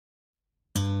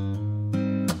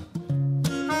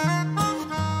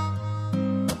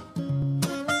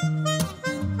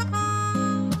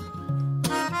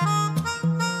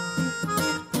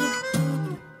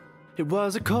It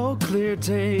was a cold, clear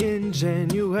day in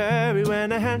January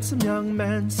when a handsome young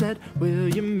man said, "Will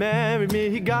you marry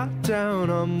me?" He got down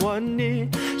on one knee.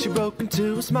 She broke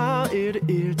into a smile, ear to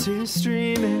ear, tears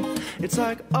streaming. It's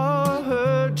like all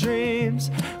her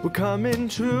dreams were coming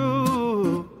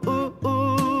true. Ooh,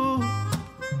 ooh.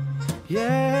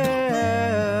 Yeah.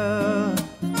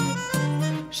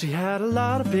 She had a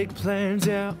lot of big plans,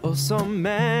 yeah, oh so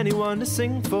many. Wanted to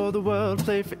sing for the world,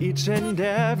 play for each and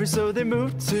every. So they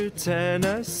moved to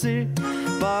Tennessee,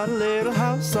 bought a little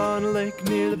house on a lake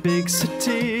near the big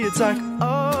city. It's like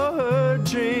all her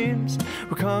dreams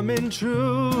were coming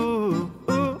true.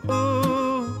 Ooh,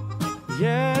 ooh,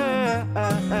 yeah.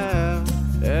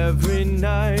 Every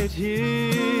night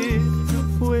he'd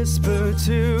whisper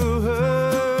to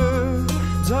her,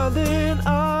 "Darling,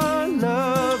 I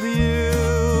love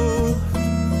you,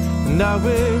 and I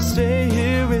will stay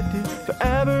here with you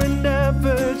forever and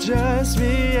ever, just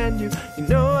me and you. You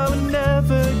know I would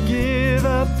never give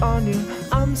up on you.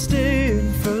 I'm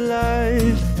staying for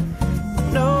life,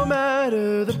 no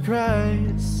matter the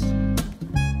price."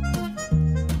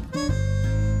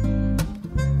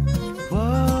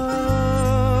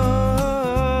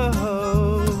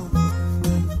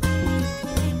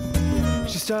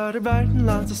 Started writing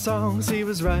lots of songs, he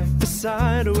was right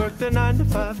beside her. Worked their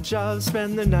 9-to-5 jobs,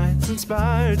 spend their nights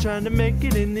inspired, trying to make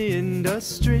it in the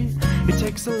industry. It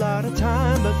takes a lot of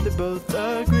time, but they both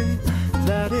agree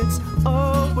that it's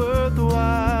all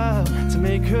worthwhile to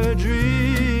make her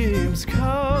dreams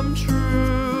come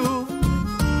true.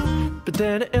 But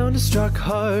then an illness struck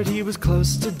hard, he was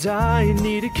close to dying.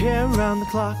 Needed care around the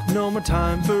clock, no more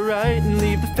time for writing.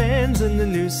 Leave the fans and the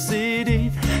new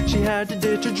CD. She had to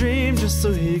ditch her dream just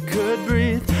so he could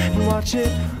breathe and watch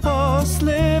it all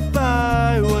slip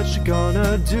by. What's she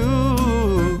gonna do?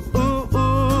 Ooh,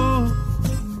 ooh.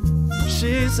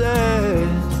 She said,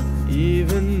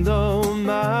 "Even though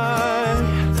my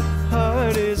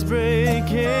heart is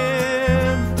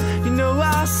breaking, you know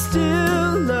I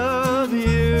still love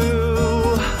you,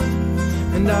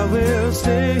 and I will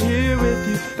stay here with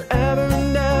you forever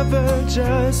and ever,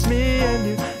 just me and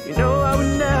you. You know I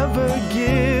would never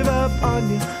give up on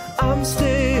you. I'm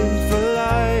staying for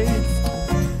life,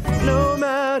 no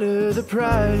matter the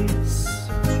price."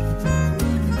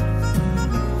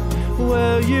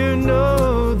 Well, you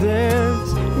know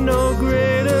there's no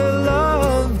greater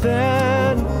love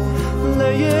than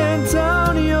laying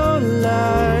down your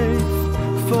life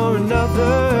for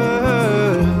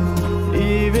another.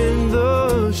 Even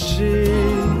though she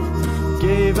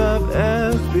gave up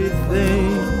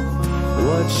everything,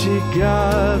 what she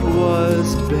got was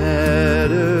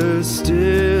better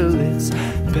still. It's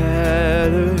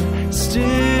better still.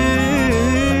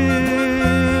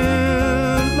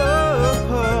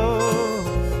 Oh.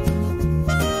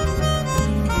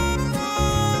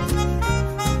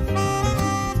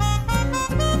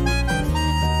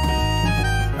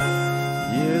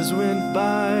 Years went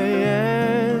by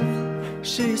and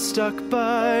she stuck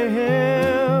by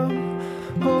him,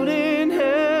 holding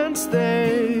hands.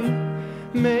 They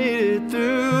made it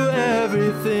through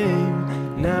everything.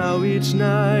 Now each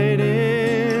night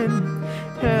in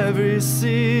every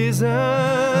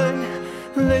season,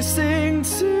 they sing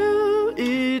to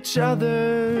each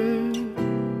other.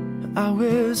 I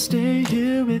will stay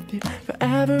here with you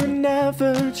forever and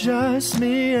ever, just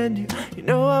me and you. You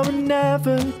know I would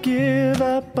never give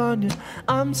up on you.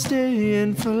 I'm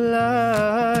staying for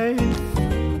life,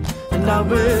 and I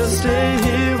will stay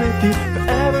here with you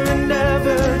forever and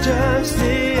ever, just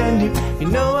me and you. You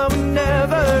know I would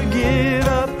never give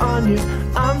up on you.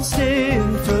 I'm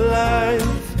staying for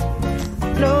life,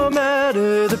 no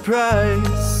matter the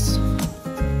price.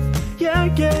 Yeah,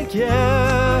 yeah,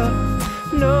 yeah,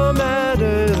 no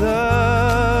matter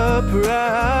the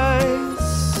price.